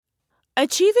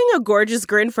Achieving a gorgeous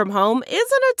grin from home isn't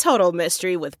a total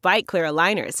mystery with Byte Clear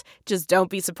aligners. Just don't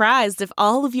be surprised if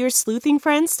all of your sleuthing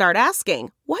friends start asking,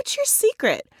 "What's your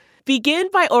secret?" Begin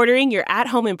by ordering your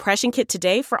at-home impression kit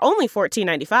today for only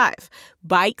 $14.95.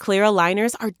 Byte Clear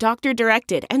aligners are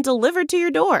doctor-directed and delivered to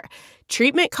your door.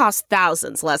 Treatment costs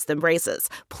thousands less than braces.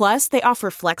 Plus, they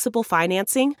offer flexible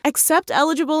financing, accept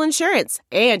eligible insurance,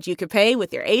 and you can pay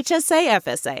with your HSA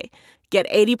FSA. Get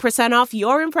 80% off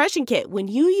your impression kit when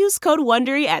you use code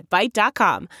WONDERY at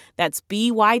Byte.com. That's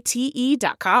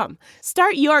BYTE.com.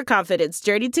 Start your confidence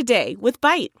journey today with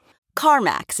Byte.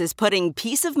 CarMax is putting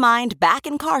peace of mind back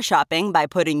in car shopping by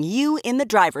putting you in the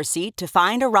driver's seat to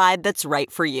find a ride that's right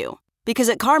for you. Because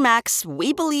at CarMax,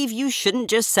 we believe you shouldn't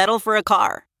just settle for a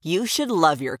car. You should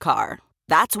love your car.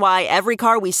 That's why every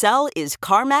car we sell is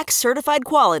CarMax certified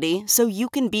quality, so you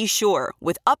can be sure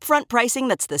with upfront pricing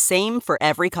that's the same for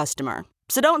every customer.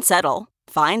 So don't settle.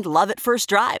 Find love at first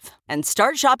drive and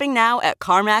start shopping now at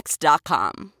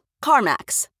CarMax.com.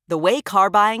 CarMax, the way car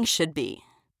buying should be.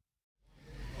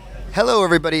 Hello,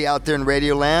 everybody out there in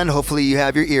Radio Land. Hopefully you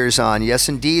have your ears on. Yes,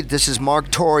 indeed. This is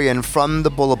Mark Torian from the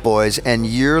Bullet Boys, and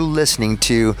you're listening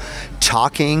to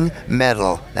Talking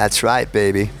Metal. That's right,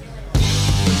 baby.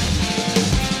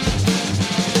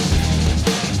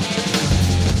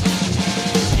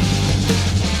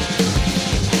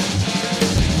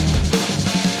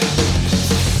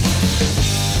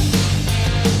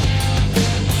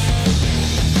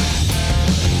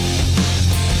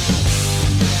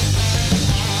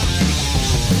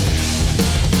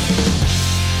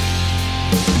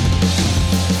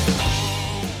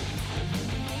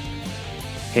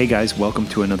 Hey guys, welcome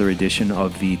to another edition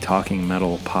of the Talking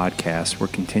Metal podcast. We're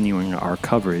continuing our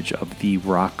coverage of the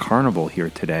Rock Carnival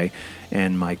here today,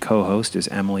 and my co-host is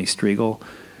Emily Striegel.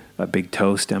 A big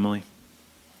toast, Emily.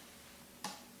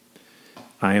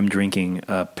 I am drinking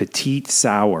a Petite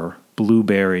Sour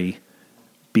blueberry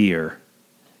beer.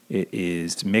 It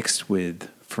is mixed with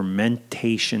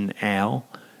fermentation ale,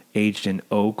 aged in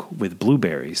oak with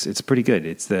blueberries. It's pretty good.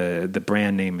 It's the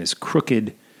brand name is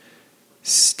Crooked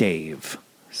Stave.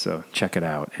 So check it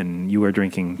out. And you are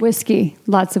drinking... Whiskey.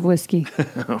 Lots of whiskey.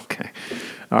 Okay.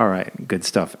 All right. Good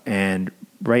stuff. And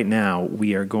right now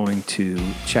we are going to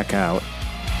check out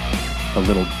a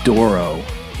little Doro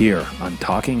here on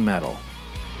Talking Metal.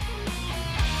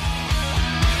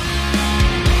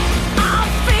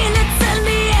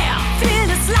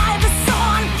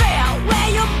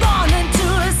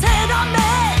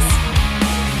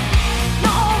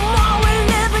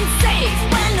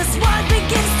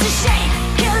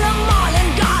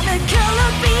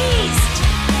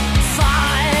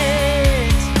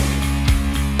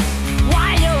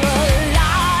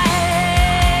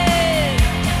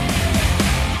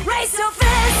 Raise your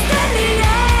fist in the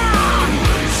air.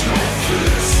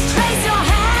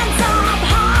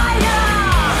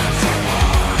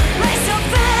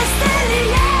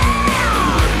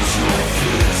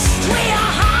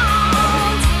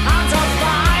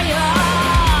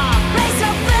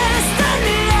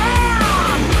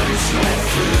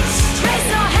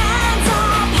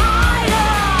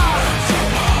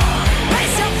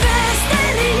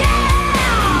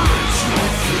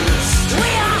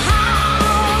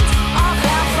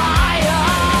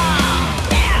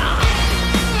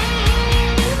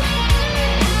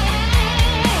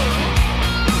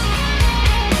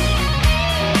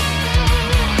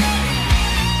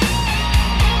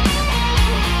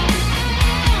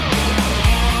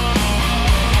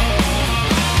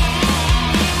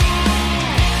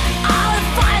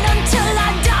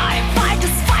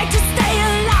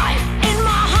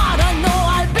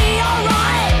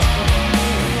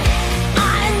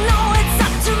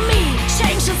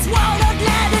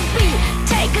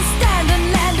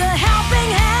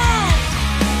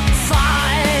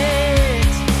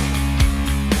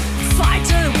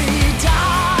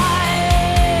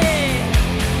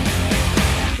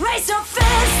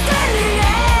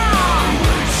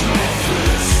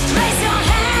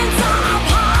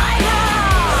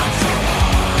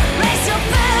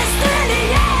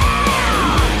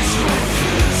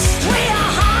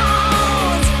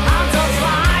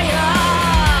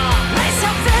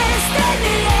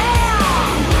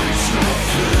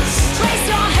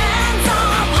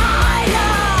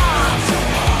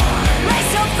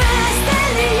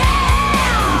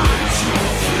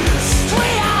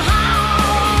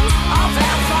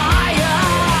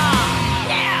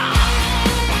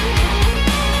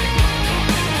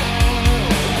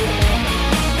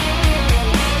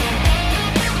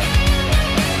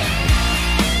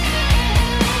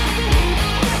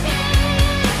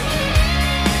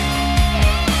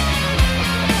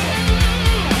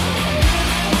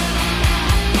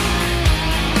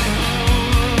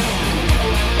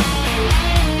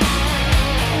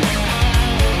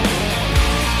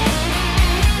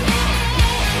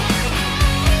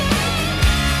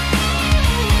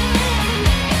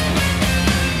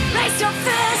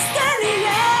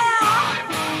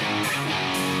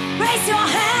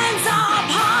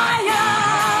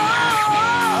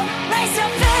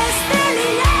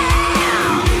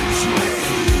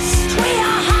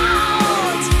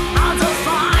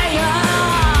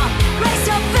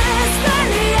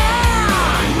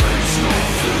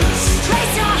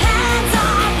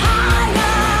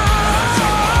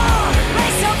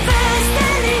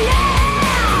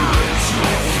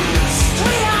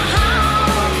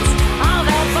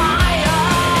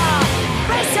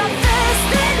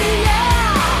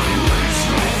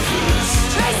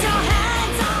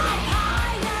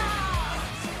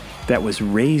 that was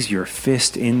Raise Your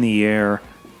Fist in the Air.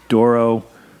 Doro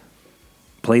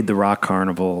played the Rock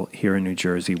Carnival here in New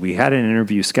Jersey. We had an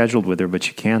interview scheduled with her, but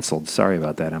she canceled. Sorry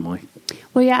about that, Emily.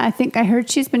 Well, yeah, I heard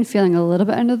she's been feeling a little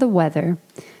bit under the weather.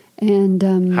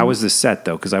 And how was the set,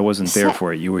 though? Because I wasn't there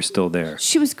for it. You were still there.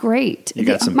 She was great. You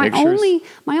got some pictures?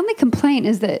 My only complaint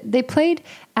is that they played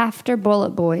after Bullet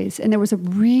Boys, and there was a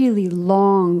really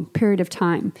long period of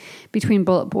time between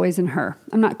Bullet Boys and her.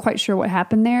 I'm not quite sure what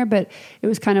happened there, but it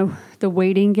was kind of the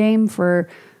waiting game for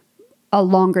a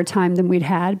longer time than we'd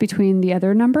had between the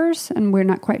other numbers, and we're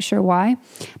not quite sure why.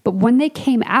 But when they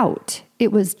came out,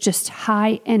 it was just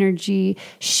high energy.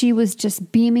 She was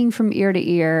just beaming from ear to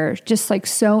ear, just like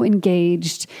so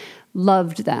engaged.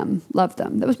 Loved them.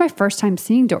 That was my first time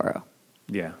seeing Doro.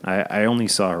 Yeah, I only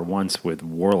saw her once with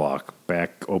Warlock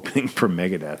back opening for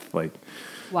Megadeth, like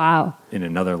wow, in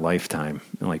another lifetime,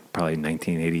 like probably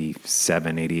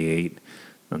 1987, 88.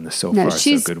 On the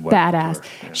she's So Good badass.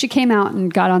 Yeah. She came out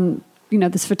and got on,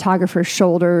 this photographer's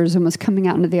shoulders and was coming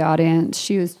out into the audience.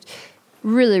 She was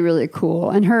really, really cool.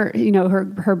 And her,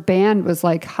 her band was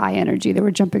like high energy. They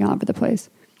were jumping all over the place.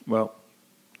 Well,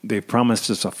 they've promised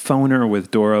us a phoner with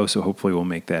Doro, so hopefully we'll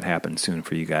make that happen soon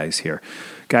for you guys here.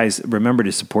 Guys, remember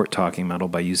to support Talking Metal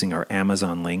by using our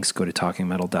Amazon links. Go to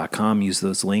talkingmetal.com, use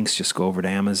those links, just go over to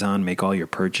Amazon, make all your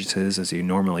purchases as you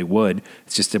normally would.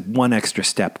 It's just one extra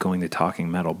step going to Talking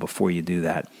Metal before you do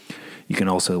that. You can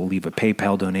also leave a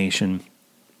PayPal donation,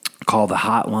 call the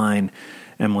hotline.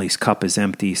 Emily's cup is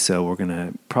empty, so we're going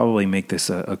to probably make this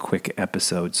a quick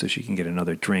episode so she can get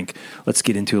another drink. Let's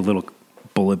get into a little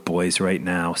Bullet Boys right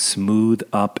now. Smooth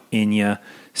Up In Ya.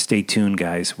 Stay tuned,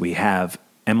 guys. We have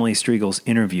Emily Striegel's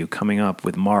interview coming up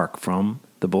with Mark from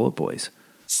the Bullet Boys.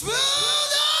 Smooth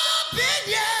up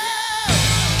in ya.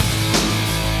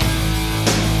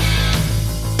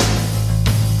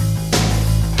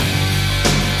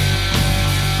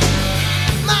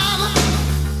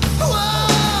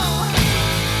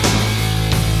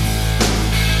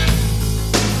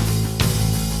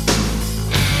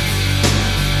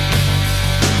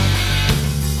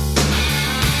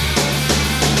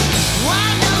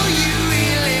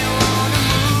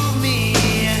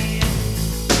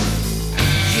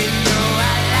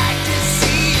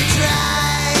 See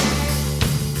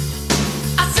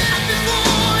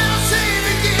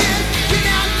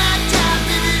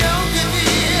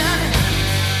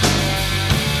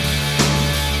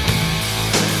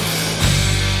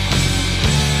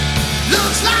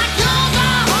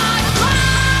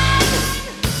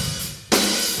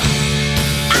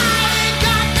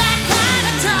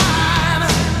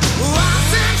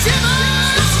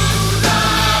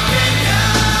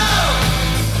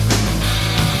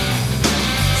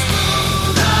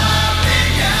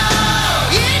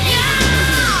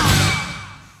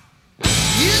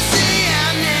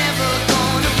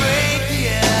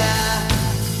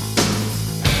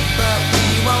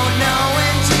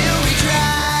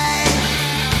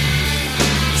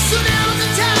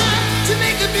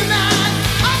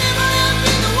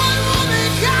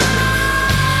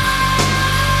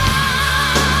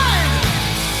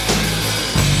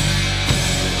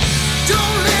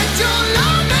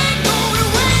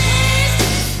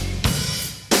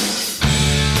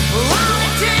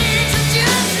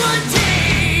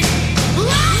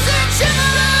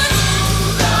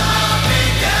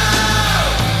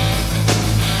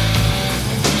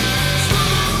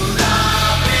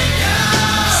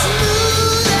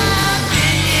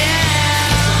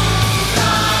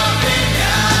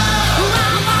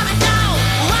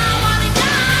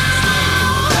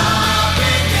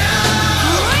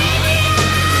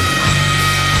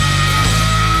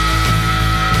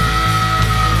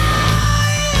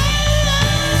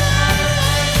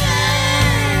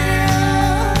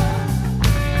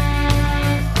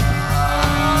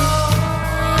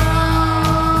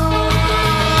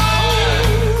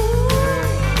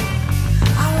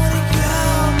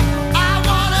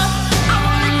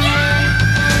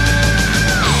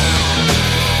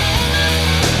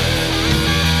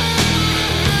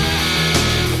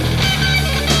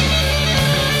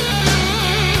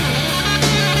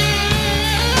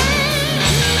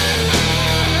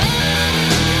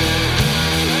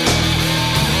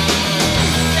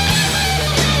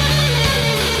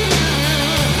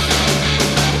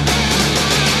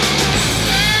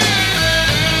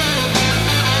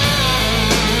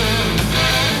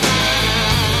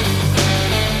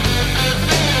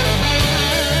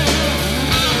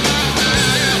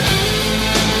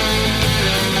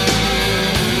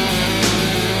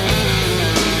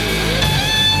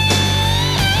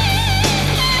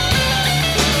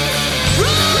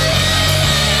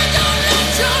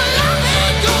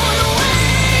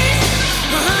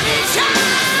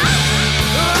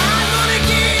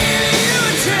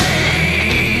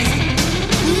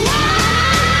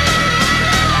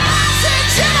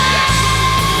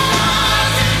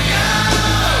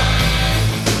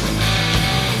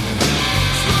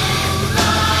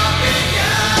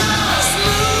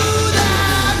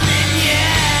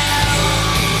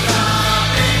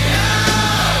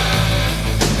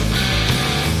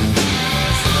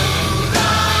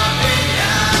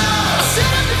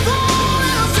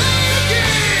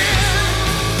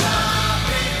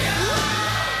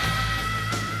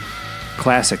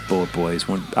classic Bullet Boys,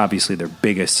 obviously their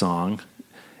biggest song.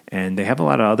 And they have a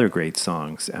lot of other great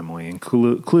songs, Emily,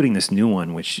 including this new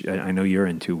one, which I know you're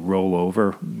into, Roll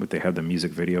Over, what they have the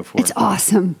music video for. It's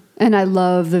awesome. And I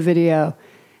love the video.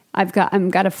 I'm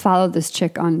got to follow this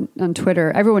chick on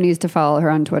Twitter. Everyone needs to follow her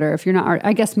on Twitter. If you're not,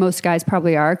 I guess most guys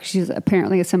probably are, 'cause she's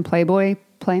apparently some Playboy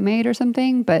playmate or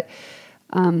something. But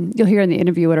you'll hear in the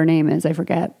interview what her name is. I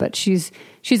forget. But she's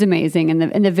amazing.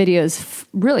 And the video is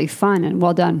really fun and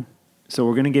well done. So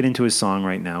we're going to get into a song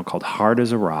right now called Hard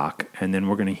as a Rock, and then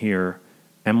we're going to hear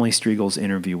Emily Striegel's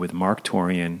interview with Mark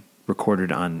Torian,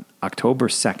 recorded on October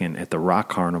 2nd at the Rock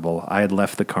Carnival. I had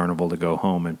left the carnival to go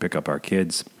home and pick up our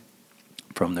kids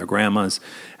from their grandmas.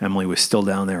 Emily was still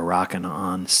down there rocking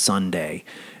on Sunday,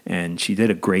 and she did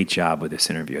a great job with this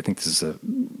interview. I think this is a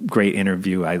great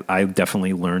interview. I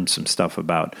definitely learned some stuff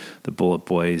about the Bullet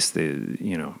Boys.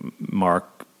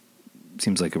 Mark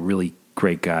seems like a really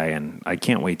great guy, and I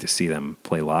can't wait to see them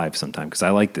play live sometime, because I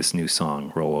like this new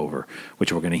song, Roll Over,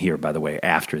 which we're going to hear, by the way,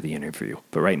 after the interview.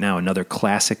 But right now, another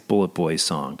classic Bullet Boys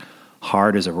song,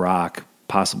 Hard as a Rock,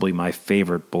 possibly my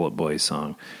favorite Bullet Boys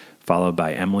song, followed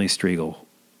by Emily Striegel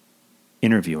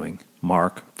interviewing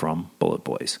Mark from Bullet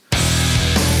Boys.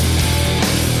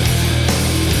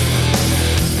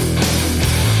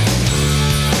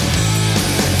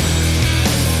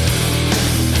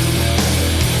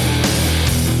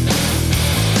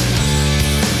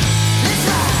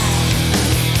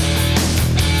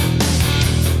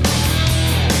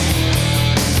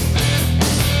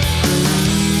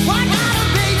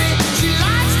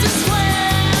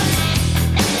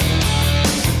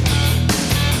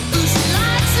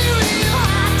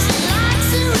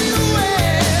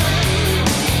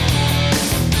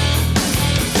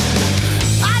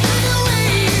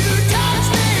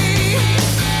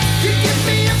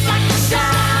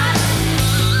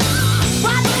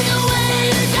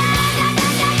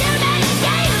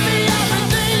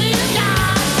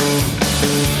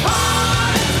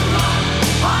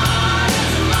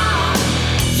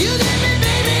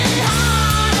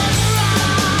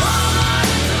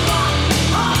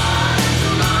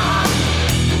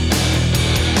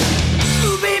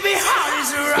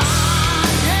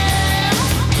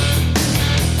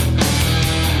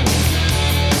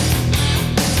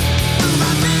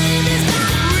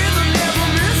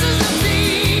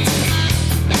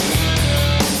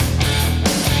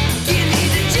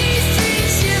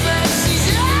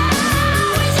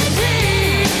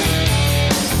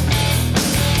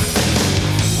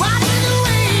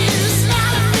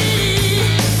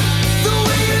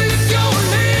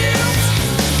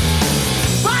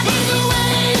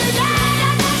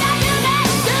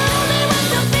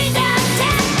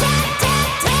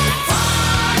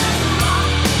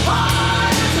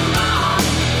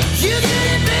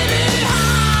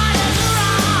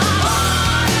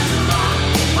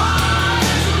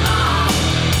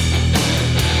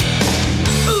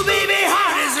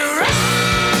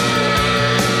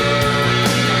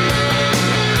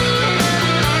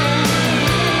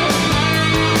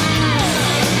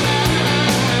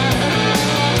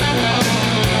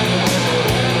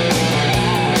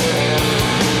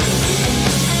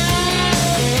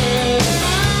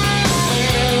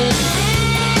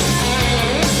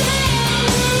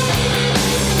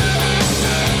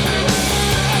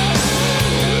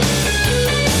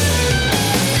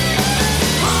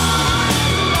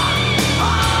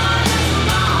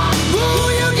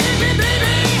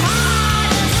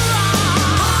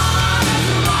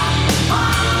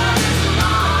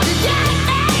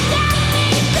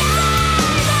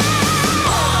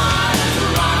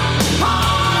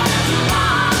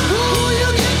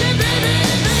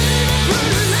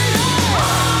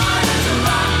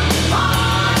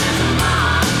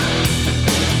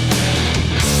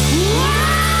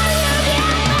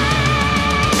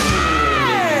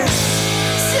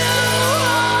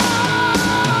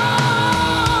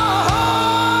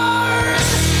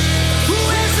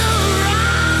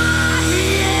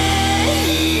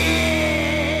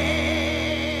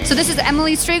 So this is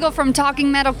Emily Striegel from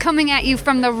Talking Metal coming at you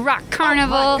from the Rock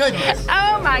Carnival. Oh, my goodness.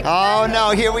 Oh, my Oh, no,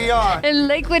 here we are. In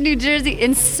Lakewood, New Jersey,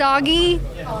 in soggy,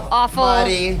 awful,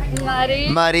 Muddy,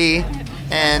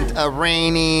 and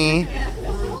rainy,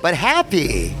 but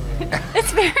happy.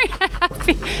 It's very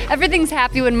happy. Everything's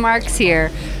happy when Mark's here.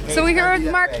 So we heard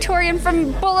Mark Torian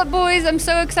from Bullet Boys. I'm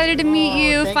so excited to meet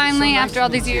you finally after all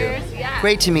these years. Yeah.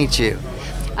 Great to meet you.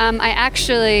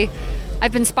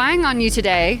 I've been spying on you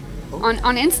today on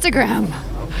Instagram.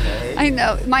 Okay. I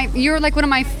know. You're like one of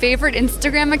my favorite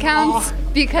Instagram accounts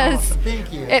because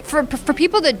thank you. for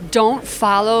people that don't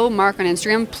follow Mark on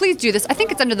Instagram, please do this. I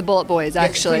think it's under the Bullet Boys,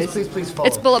 actually. please follow.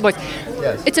 It's Bullet Boys.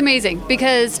 Yes. It's amazing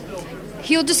because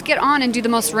he'll just get on and do the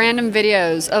most random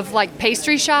videos of like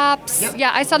pastry shops. Yep.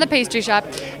 Yeah, I saw the pastry shop.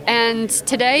 And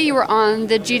today you were on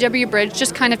the GW Bridge,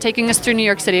 just kind of taking us through New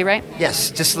York City, right? Yes,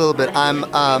 just a little bit. I'm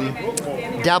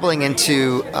dabbling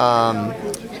into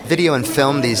video and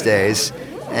film these days,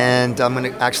 and I'm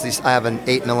going to actually, I have an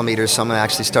 8mm, so I'm going to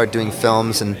actually start doing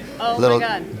films and Oh my little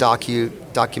God.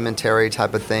 documentary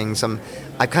type of things.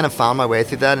 I've kind of found my way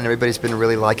through that, and everybody's been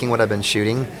really liking what I've been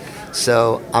shooting.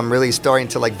 So I'm really starting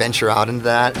to like venture out into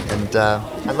that, and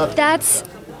I love it. That's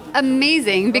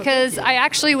amazing because I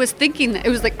actually was thinking that it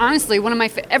was like honestly one of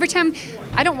my every time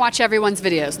I don't watch everyone's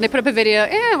videos. They put up a video,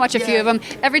 I watch a few of them.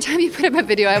 Every time you put up a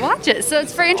video, I watch it. So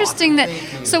it's very interesting that.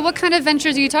 So what kind of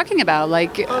ventures are you talking about?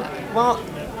 Like, Well,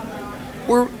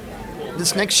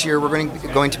 this next year we're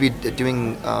going to be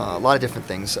doing a lot of different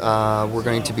things. We're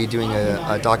going to be doing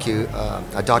a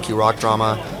docu rock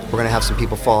drama. We're going to have some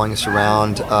people following us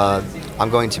around. I'm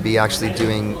going to be actually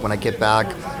doing, when I get back,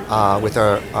 with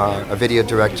our video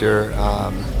director.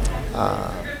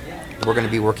 We're going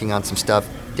to be working on some stuff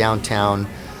downtown.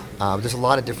 There's a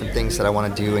lot of different things that I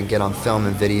want to do and get on film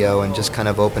and video and just kind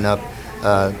of open up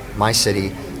my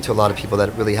city to a lot of people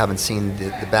that really haven't seen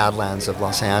the Badlands of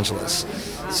Los Angeles.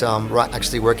 So I'm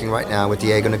actually working right now with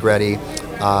Diego Negretti.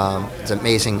 It's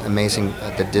amazing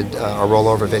that did a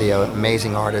rollover video.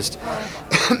 Amazing artist,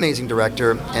 amazing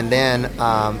director. And then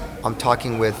I'm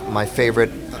talking with my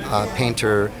favorite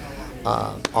painter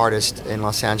artist in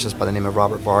Los Angeles by the name of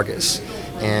Robert Vargas.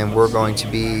 And we're going to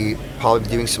be probably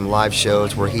doing some live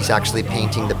shows where he's actually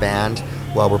painting the band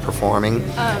while we're performing. oh,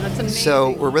 that's amazing.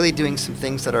 So we're really doing some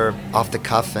things that are off the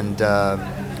cuff and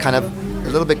kind of a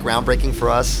little bit groundbreaking for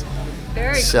us.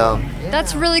 Very So cool.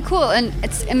 That's really cool, and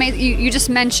it's amazing. You just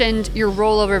mentioned your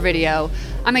rollover video.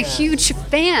 I'm a huge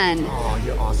fan. oh,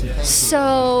 you're awesome. Thank you.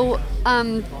 So,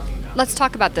 let's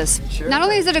talk about this. Sure. Not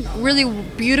only is it a really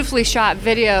beautifully shot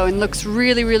video and looks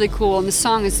really, really cool, and the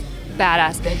song is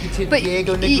badass. Thank you to but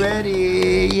Diego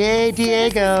Negretti. Yay,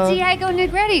 Diego. Diego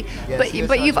Negretti. Yes, he was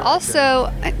but our you've director.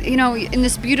 also, in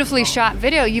this beautifully shot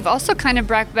video, you've also kind of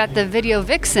brought back the video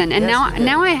vixen, and Yes, we did.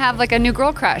 now I have like a new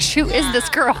girl crush. Who is this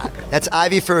girl? That's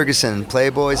Ivy Ferguson,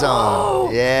 Playboy's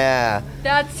own. Yeah.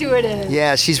 That's who it is.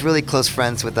 Yeah, she's really close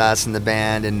friends with us in the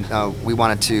band, and we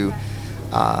wanted to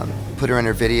put her in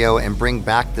her video and bring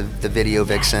back the video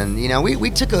vixen. You know,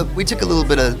 we took a little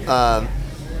bit of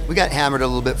we got hammered a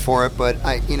little bit for it, but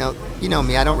you know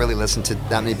me, I don't really listen to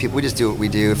that many people. We just do what we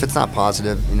do. If it's not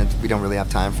positive, we don't really have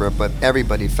time for it. But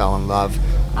everybody fell in love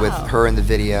with her in the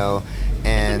video,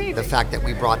 and the fact that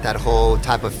we brought that whole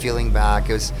type of feeling back.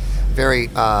 It was very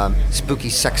spooky,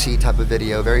 sexy type of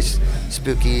video. Very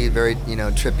spooky, very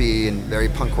trippy, and very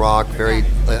punk rock. Very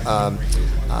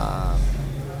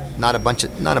not a bunch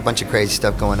of crazy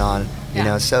stuff going on. You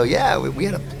know, so yeah, we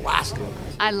had a blast.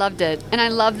 I loved it. And I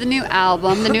love the new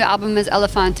album. The new album is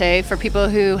Elefante. For people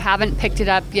who haven't picked it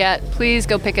up yet, please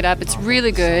go pick it up. It's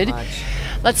really good. so much.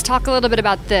 Let's talk a little bit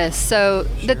about this. So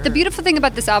the beautiful thing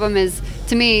about this album is,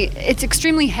 to me, it's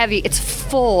extremely heavy. It's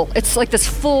full. It's like this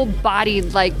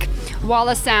full-bodied, like, wall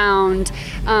of sound.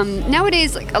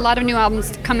 Nowadays, like a lot of new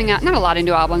albums coming out, not a lot of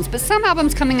new albums, but some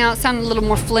albums coming out sound a little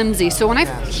more flimsy. So when I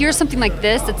hear something like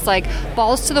this, it's like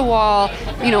balls to the wall,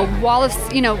 wall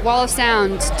of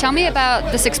sound. Tell me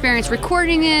about this experience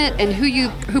recording it and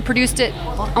who produced it.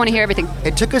 I want to hear everything.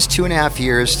 It took us 2.5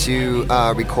 years to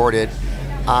record it.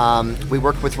 We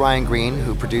worked with Ryan Green,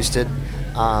 who produced it,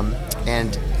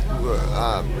 and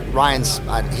Ryan's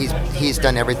he's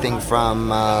done everything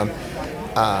from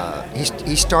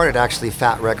he started actually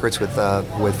Fat Records with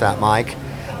Fat Mike,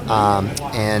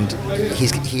 and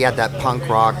he had that punk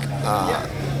rock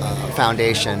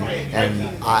foundation,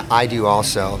 and I do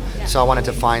also. So I wanted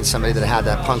to find somebody that had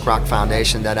that punk rock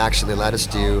foundation that actually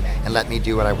let me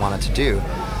do what I wanted to do.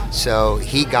 So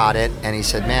he got it, and he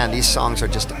said, "Man, these songs are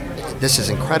this is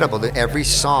incredible. Every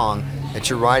song that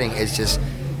you're writing is just."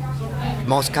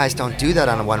 Most guys don't do that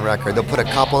on one record. They'll put a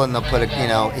couple and they'll put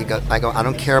I go, I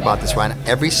don't care about this, Ryan.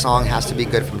 Every song has to be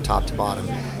good from top to bottom.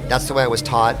 That's the way I was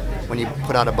taught. When you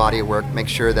put out a body of work, make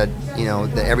sure that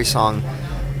that every song,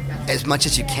 as much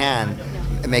as you can,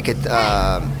 make it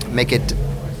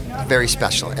very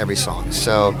special. Every song.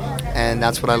 So, and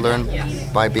that's what I learned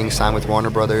by being signed with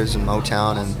Warner Brothers and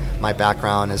Motown. And my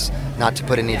background is not to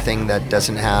put anything that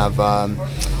doesn't have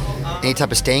any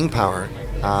type of staying power.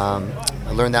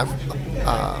 I learned that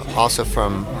also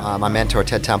from my mentor,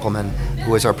 Ted Templeman,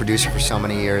 who was our producer for so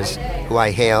many years, who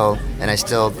I hail and I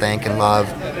still thank and love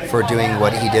for doing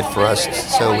what he did for us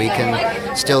so we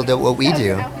can still do what we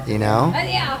do, you know?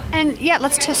 And yeah,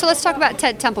 let's talk about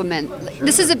Ted Templeman.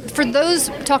 This is, for those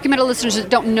Talking Metal listeners that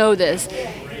don't know this,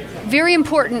 very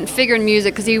important figure in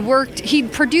music because he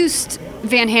produced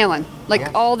Van Halen,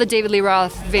 like all the David Lee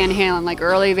Roth Van Halen, like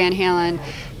early Van Halen.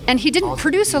 And he didn't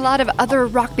produce a lot of other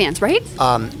rock bands, right?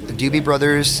 Doobie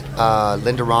Brothers,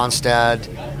 Linda Ronstadt,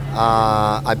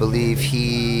 I believe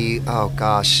he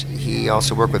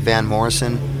also worked with Van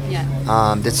Morrison.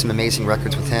 Yeah. Did some amazing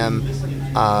records with him.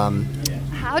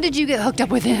 How did you get hooked up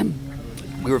with him?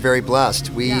 We were very blessed.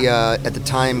 At the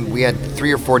time, we had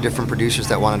 3 or 4 different producers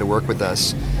that wanted to work with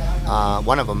us.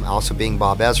 One of them also being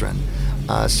Bob Ezrin.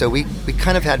 So we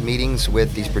kind of had meetings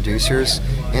with these producers,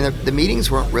 and the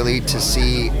meetings weren't really to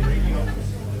see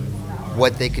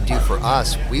what they could do for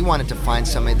us. We wanted to find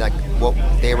somebody that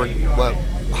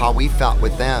how we felt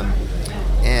with them.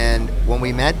 And when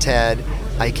we met Ted,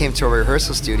 I came to a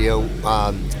rehearsal studio.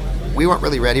 We weren't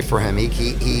really ready for him.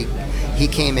 He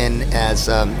came in as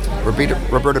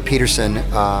Roberta Peterson,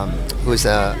 who is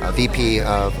a VP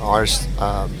of artists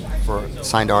for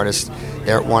signed artists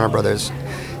there at Warner Brothers.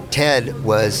 Ted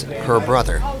was her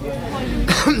brother.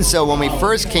 So when we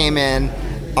first came in,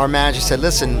 our manager said,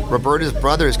 listen, Roberta's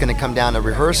brother is going to come down to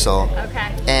rehearsal.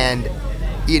 Okay. And,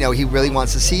 he really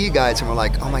wants to see you guys. And we're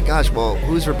like, oh my gosh, well,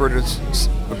 who's Roberta's,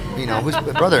 who's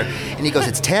the brother? And he goes,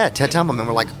 it's Ted Templeman.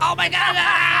 We're like, oh my God.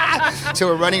 Ah! So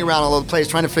we're running around all over the place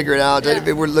trying to figure it out.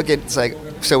 Yeah. We're looking,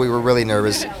 so we were really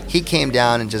nervous. He came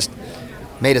down and just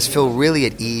made us feel really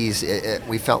at ease.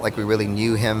 We felt like we really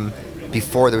knew him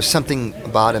before. There was something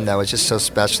about him that was just so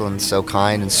special and so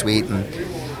kind and sweet, and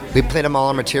we played him all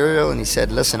our material, and he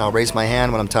said, listen, I'll raise my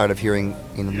hand when I'm tired of hearing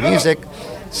music.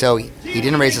 So he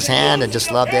didn't raise his hand and just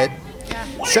loved it.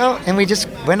 So, and we just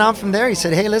went on from there. He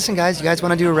said, hey, listen, guys, you guys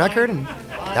want to do a record? And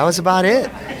that was about it.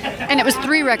 And it was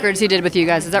 3 records he did with you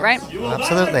guys, is that right?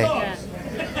 Absolutely.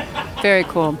 Very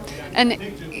cool. And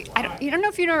I don't know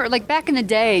if you know, like back in the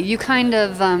day, you kind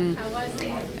of,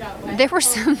 there were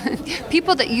some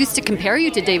people that used to compare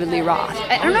you to David Lee Roth.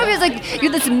 I don't know if it was like,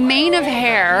 you had this mane of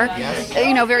hair,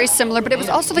 very similar, but it was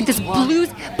also like this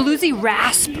bluesy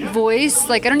rasp voice.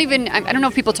 Like, I don't know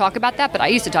if people talk about that, but I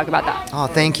used to talk about that. Oh,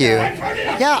 thank you.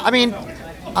 Yeah, I mean,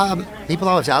 people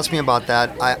always ask me about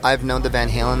that. I've known the Van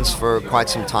Halens for quite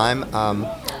some time.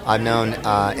 I've known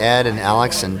Ed and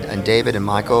Alex and David and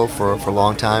Michael for a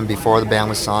long time before the band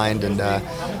was signed, and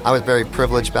I was very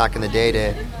privileged back in the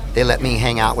day they let me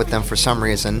hang out with them for some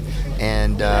reason,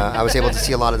 and I was able to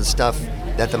see a lot of the stuff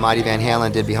that the Mighty Van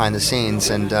Halen did behind the scenes,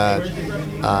 and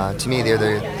to me they're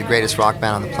the greatest rock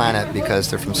band on the planet because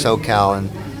they're from SoCal, and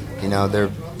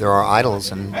they're our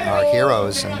idols and our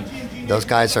heroes, and those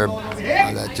guys are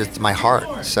just my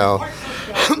heart. So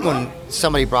when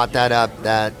somebody brought that up,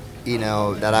 that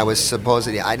I was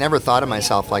supposedly, I never thought of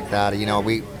myself like that.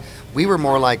 We were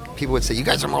more like, people would say, you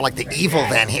guys are more like the evil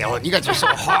Van Halen. You guys are so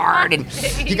hard, and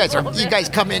you guys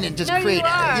come in and just create,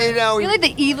 You're like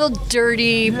the evil,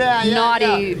 dirty,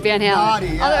 naughty Van Halen. Naughty,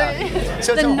 yeah.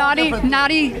 So the naughty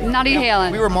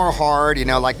Halen. We were more hard,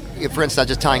 like, for instance, I was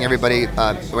just telling everybody,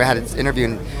 we had an interview,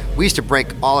 and we used to break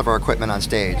all of our equipment on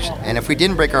stage. And if we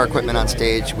didn't break our equipment on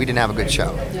stage, we didn't have a good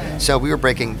show. So we were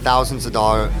breaking thousands of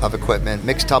dollars of equipment,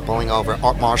 mixed toppling over,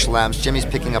 Marshall amps, Jimmy's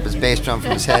picking up his bass drum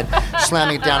from his head,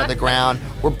 slamming it down to the ground.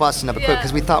 We're busting up equipment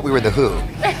because we thought we were the Who.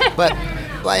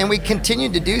 And we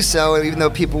continued to do so, even though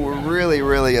people were really,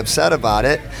 really upset about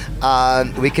it.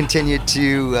 We continued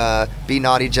to be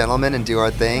naughty gentlemen and do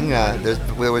our thing.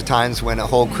 There were times when a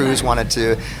whole cruise wanted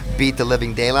to beat the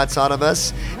living daylights out of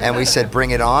us, and we said,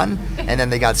 bring it on, and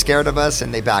then they got scared of us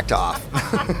and they backed off.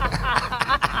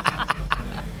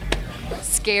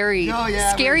 Scary.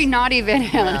 Scary, naughty Van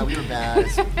Halen. Yeah, we were bad.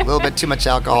 A little bit too much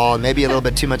alcohol, maybe a little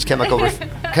bit too much chemical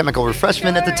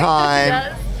refreshment at the time.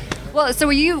 Yes. Well, so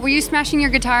were you smashing your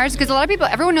guitars? Because a lot of people,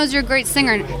 everyone knows you're a great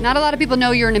singer. Not a lot of people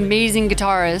know you're an amazing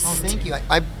guitarist. Oh, thank you.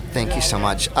 I thank you so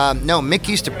much. No, Mick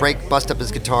used to bust up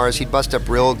his guitars. He'd bust up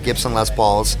real Gibson Les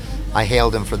Pauls. I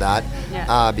hailed him for that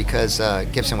because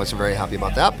Gibson wasn't very happy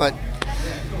about that, but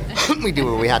we do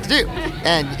what we had to do.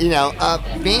 And,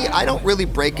 me, I don't really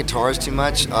break guitars too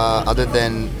much other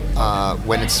than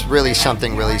when it's really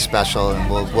something really special, and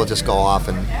we'll just go off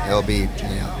and it'll be,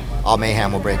 all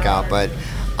mayhem will break out. But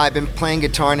I've been playing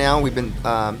guitar now. We've been.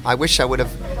 I wish I would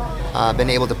have been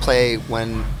able to play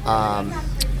when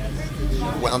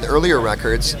on the earlier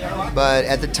records, but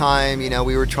at the time,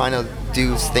 we were trying to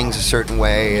do things a certain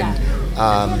way, and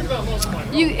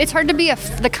It's hard to be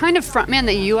the kind of frontman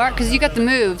that you are because you got the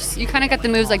moves. You kind of got the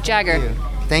moves like Jagger.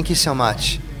 Thank you so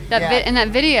much. In that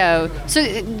video. So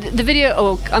the video.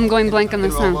 Oh, I'm going blank on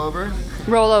this one.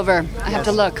 Roll over. I have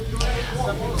to look.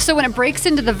 So when it breaks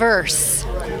into the verse,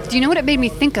 do you know what it made me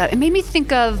think of? It made me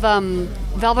think of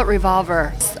Velvet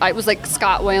Revolver. It was like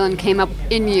Scott Weiland came up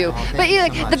in you. But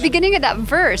the beginning of that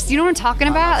verse, you know what I'm talking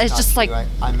about? It's just like...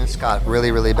 I miss Scott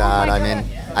really, really bad. I mean,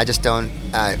 I just don't...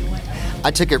 I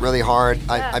took it really hard.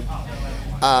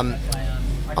 I'm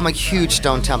a huge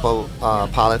Stone Temple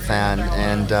Pilot fan,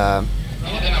 and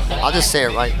I'll just say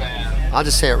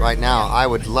it right now. I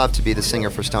would love to be the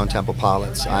singer for Stone Temple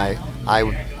Pilots.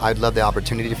 I'd love the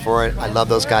opportunity for it. I love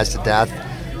those guys to death.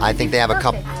 I think they have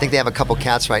a couple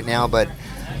cats right now, but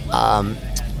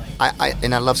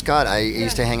I love Scott. I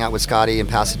used to hang out with Scotty in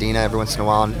Pasadena every once in a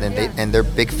while, and they're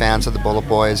big fans of the Bullet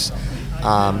Boys.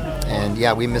 And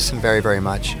yeah, we miss him very, very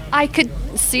much. I could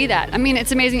see that. I mean,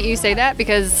 it's amazing that you say that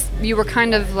because you were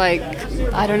kind of like,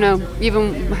 I don't know,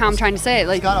 even how I'm trying to say it.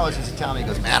 Like Scott always used to tell me, he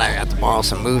goes, "Man, I have to borrow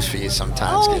some moves for you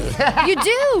sometimes." Oh, you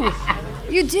do.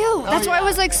 You do. That's why I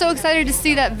was like so excited to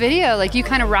see that video. Like you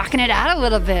kind of rocking it out a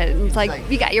little bit. It's like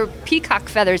you got your peacock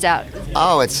feathers out.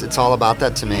 Oh, it's all about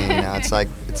that to me. You know, it's like,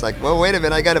 well, wait a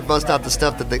minute, I got to bust out the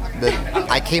stuff that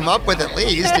I came up with at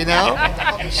least. You know.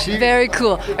 Very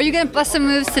cool. Are you gonna bust some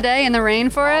moves today in the rain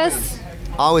for us?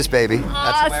 Always, baby.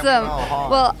 Awesome.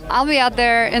 Well, I'll be out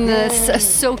there in the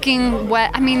soaking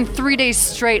wet. I mean, 3 days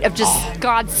straight of just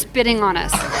God spitting on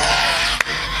us.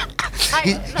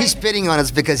 He's spitting on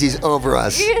us because he's over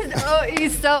us.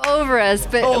 He's so over us.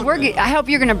 But I hope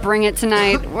you're going to bring it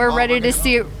tonight. We're ready to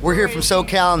see it. We're here from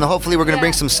SoCal, and hopefully we're going to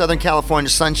bring some Southern California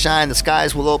sunshine. The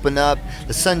skies will open up,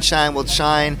 the sunshine will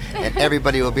shine, and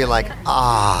everybody will be like,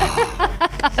 ah.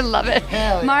 I love it.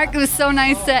 Mark, it was so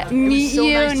nice to meet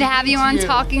you and have you on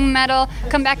Talking Metal.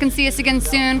 Come back and see us again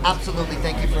soon. Absolutely.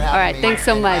 Thank you for having me. All right. Thanks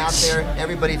so much. Out there,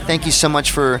 everybody, thank you so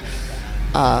much for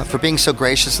being so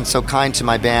gracious and so kind to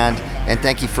my band, and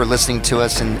thank you for listening to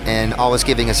us and always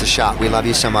giving us a shot. We love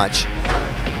you so much.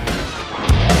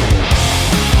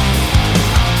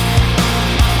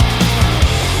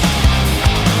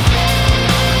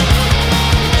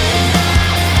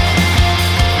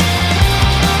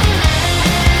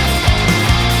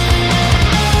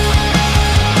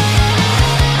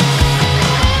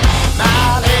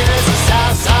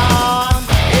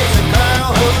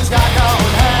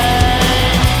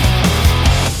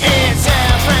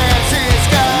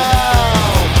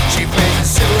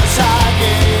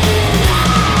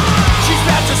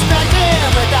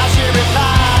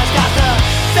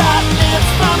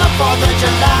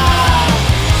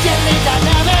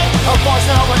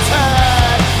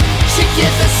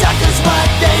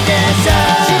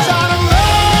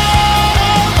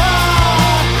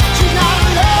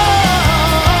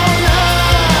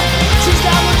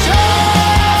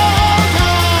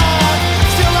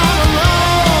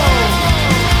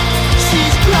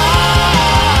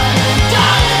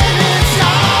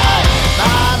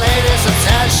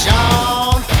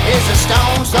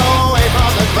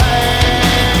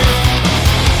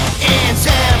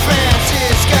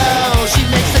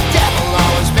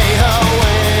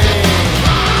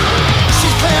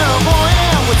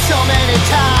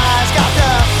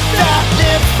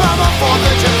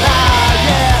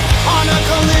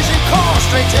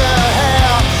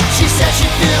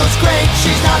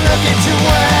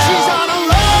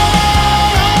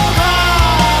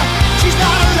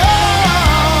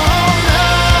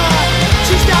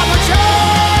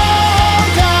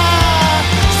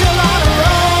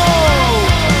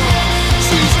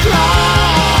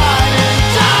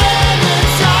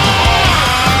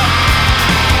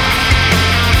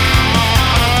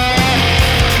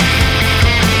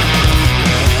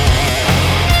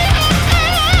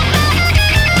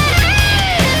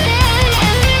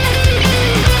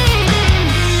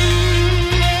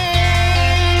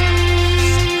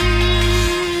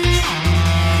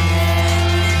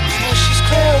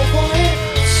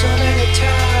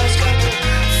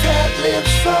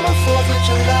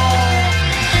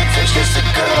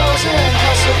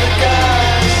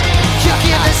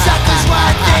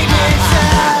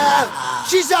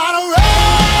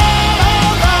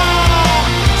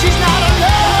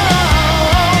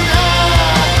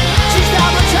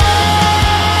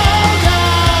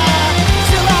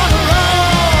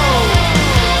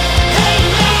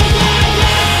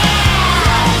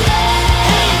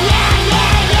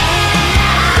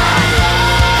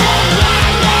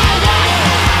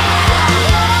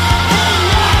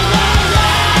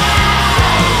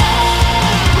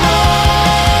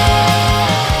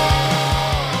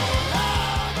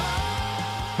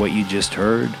 what you just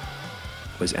heard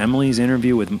was Emily's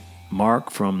interview with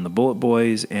Mark from the Bullet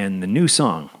Boys and the new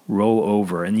song, Roll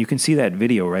Over. And you can see that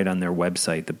video right on their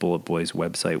website, the Bullet Boys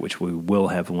website, which we will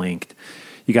have linked.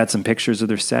 You got some pictures of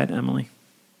their set, Emily?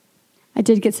 I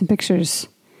did get some pictures.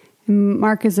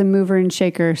 Mark is a mover and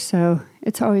shaker, so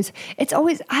it's always,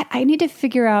 I need to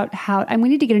figure out how, and we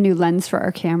need to get a new lens for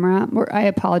our camera. I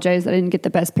apologize that I didn't get the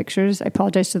best pictures. I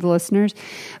apologize to the listeners,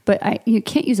 but you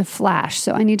can't use a flash,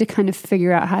 so I need to kind of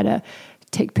figure out how to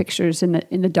take pictures in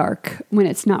the dark when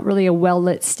it's not really a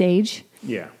well-lit stage.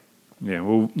 Yeah.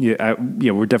 Well,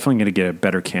 we're definitely going to get a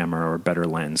better camera or a better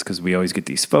lens because we always get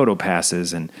these photo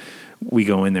passes and we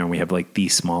go in there and we have like the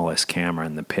smallest camera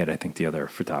in the pit. I think the other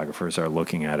photographers are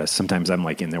looking at us. Sometimes I'm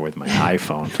like in there with my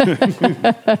iPhone.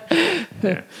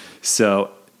 Yeah. So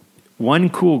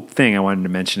one cool thing I wanted to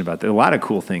mention about a lot of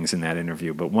cool things in that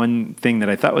interview, but one thing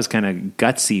that I thought was kind of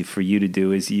gutsy for you to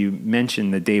do is you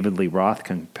mentioned the David Lee Roth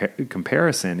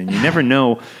comparison, and you never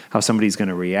know how somebody's going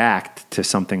to react to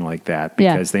something like that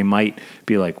because they might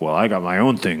be like, well, I got my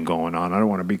own thing going on. I don't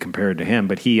want to be compared to him,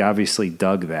 but he obviously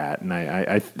dug that. And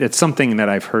I it's something that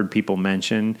I've heard people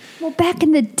mention. Well, back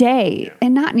in the day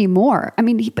and not anymore. I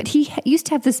mean, he used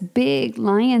to have this big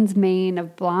lion's mane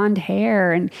of blonde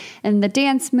hair and the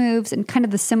dance moves and kind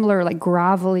of the similar, like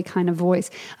grovelly kind of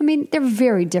voice. I mean, they're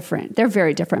very different.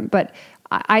 But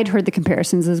I'd heard the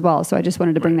comparisons as well, so I just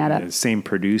wanted to bring that up. Same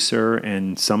producer,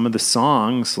 and some of the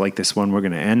songs, like this one we're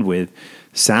going to end with,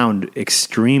 sound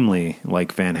extremely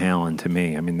like Van Halen to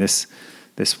me. I mean, this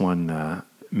one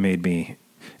made me.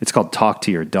 It's called "Talk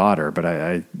to Your Daughter," but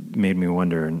I made me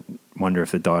wonder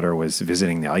if the daughter was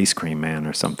visiting the ice cream man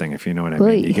or something. If you know what I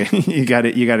mean, you got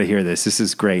to hear this. This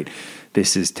is great.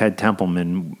 This is Ted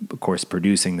Templeman, of course,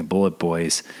 producing the Bullet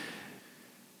Boys.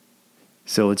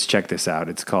 So let's check this out.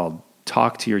 It's called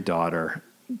 "Talk to Your Daughter."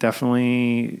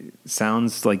 Definitely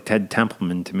sounds like Ted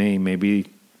Templeman to me. Maybe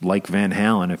like Van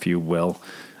Halen, if you will,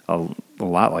 a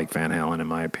lot like Van Halen in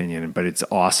my opinion. But it's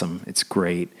awesome. It's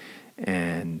great,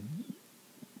 and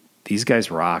these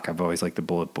guys rock. I've always liked the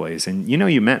Bullet Boys. And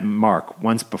you met Mark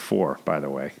once before, by the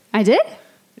way. I did?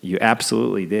 You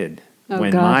absolutely did. Oh,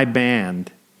 when God. my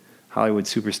band, Hollywood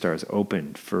Superstars,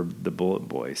 opened for the Bullet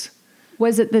Boys.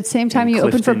 Was it the same time you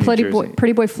opened for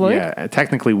Pretty Boy Floyd? Yeah,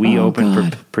 technically we opened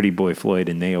for Pretty Boy Floyd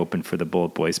and they opened for the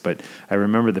Bullet Boys. But I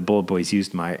remember the Bullet Boys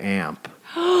used my amp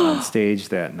on stage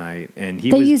that night. And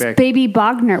they used Baby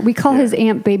Bogner. We call his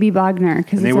amp Baby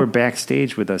Bogner. And they were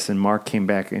backstage with us, and Mark came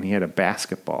back and he had a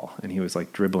basketball and he was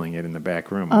like dribbling it in the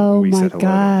back room. Oh we my said hello.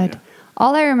 God. Yeah.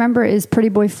 All I remember is Pretty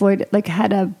Boy Floyd they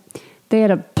had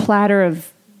a platter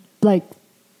of like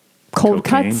cold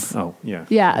Cocaine? cuts. Oh, yeah.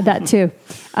 Yeah, that too.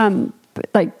 But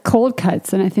like cold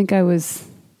cuts, and I think I was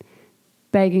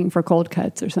begging for cold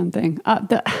cuts or something.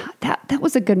 That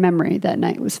was a good memory. That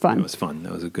night was fun. It was fun.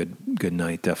 That was a good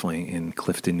night, definitely, in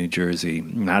Clifton, New Jersey.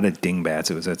 Not at Dingbats.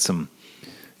 It was at some...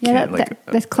 Yeah,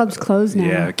 that club's closed now.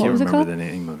 Yeah, I can't remember called? the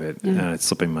name of it. Yeah. It's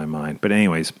slipping my mind. But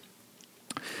anyways,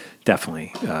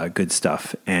 definitely good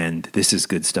stuff. And this is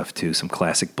good stuff, too. Some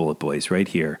classic Bullet Boys right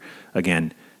here.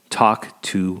 Again, Talk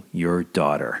to Your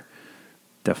Daughter.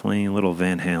 Definitely a little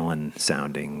Van Halen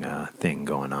sounding thing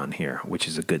going on here, which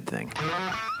is a good thing.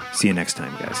 See you next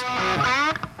time, guys.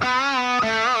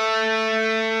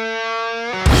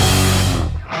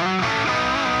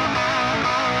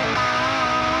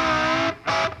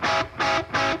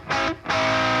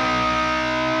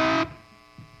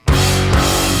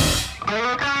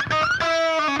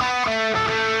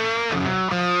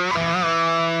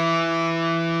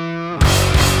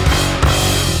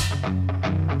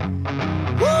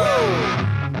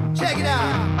 Check it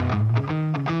out.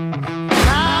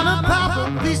 Mama,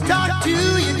 Papa, please talk to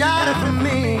your daughter for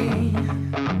me.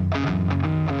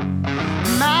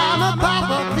 Mama,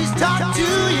 Papa, please talk to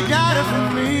your daughter for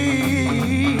me.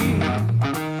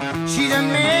 She done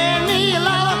made me a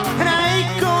lover, and I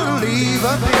ain't gonna leave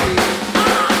her be.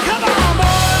 Oh, come on,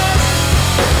 boys.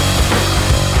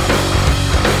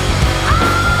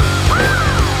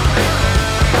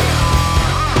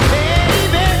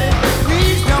 Baby,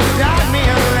 please don't drive me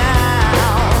around.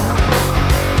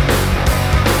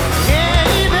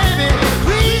 Hey, baby,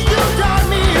 please don't drive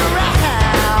me around.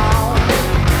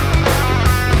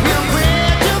 We'll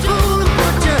wed your fool and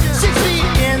put you 6 feet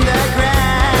in the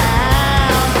ground.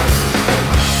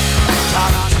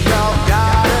 Talk to your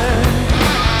daughter.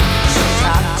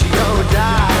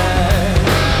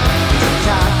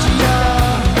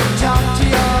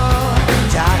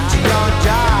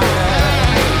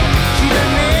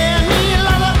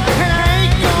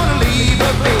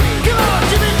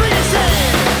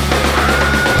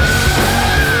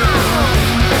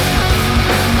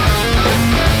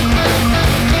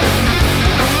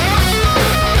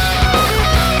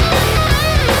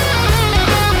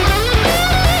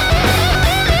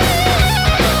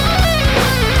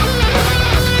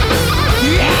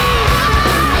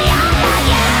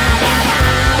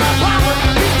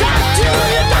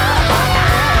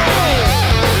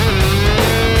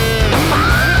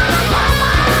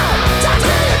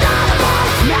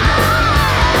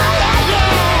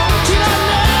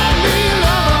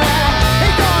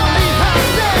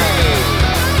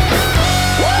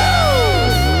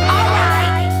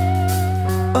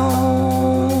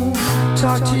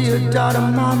 your daughter,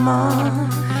 mama,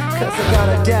 'cause I got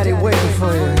a daddy waiting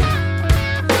for you.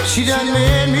 She done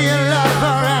made me a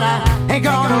lover and I ain't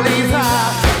gonna leave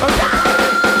her.